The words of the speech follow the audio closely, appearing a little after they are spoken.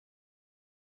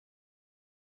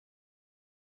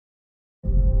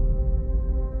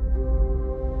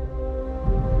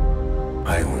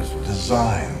I was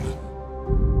designed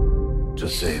to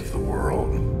save the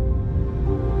world.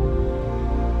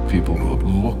 People will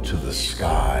look to the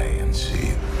sky and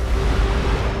see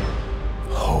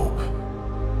hope.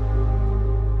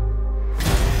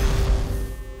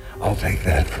 I'll take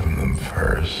that from them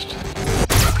first.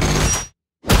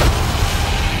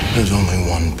 There's only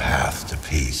one path to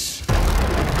peace.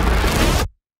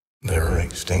 Their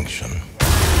extinction.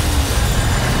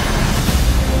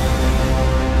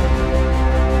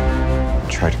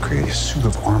 I tried to create a suit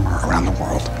of armor around the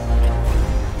world,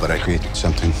 but I created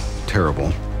something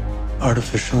terrible.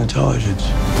 Artificial intelligence.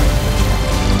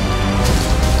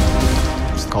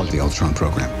 It's called the Ultron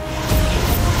program.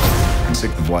 I'm sick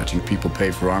of watching people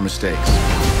pay for our mistakes.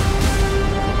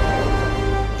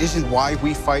 Isn't why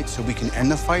we fight so we can end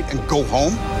the fight and go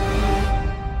home?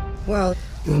 Well,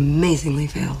 you amazingly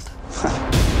failed.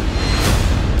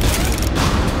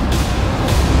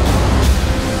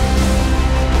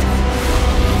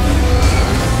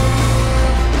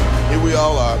 Here we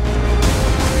all are,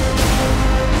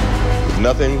 with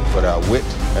nothing but our wit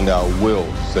and our will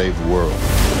to save the world.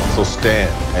 So stand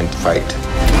and fight.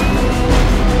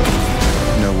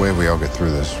 No way we all get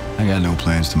through this. I got no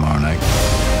plans tomorrow night.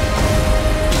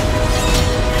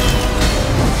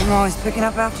 I'm always picking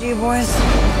up after you boys.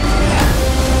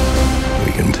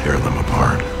 We can tear them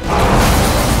apart.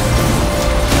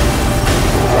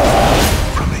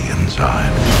 From the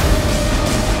inside.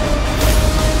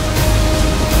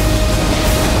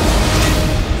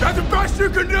 That's the best you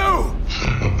can do!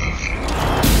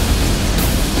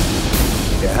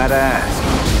 You had to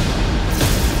ask.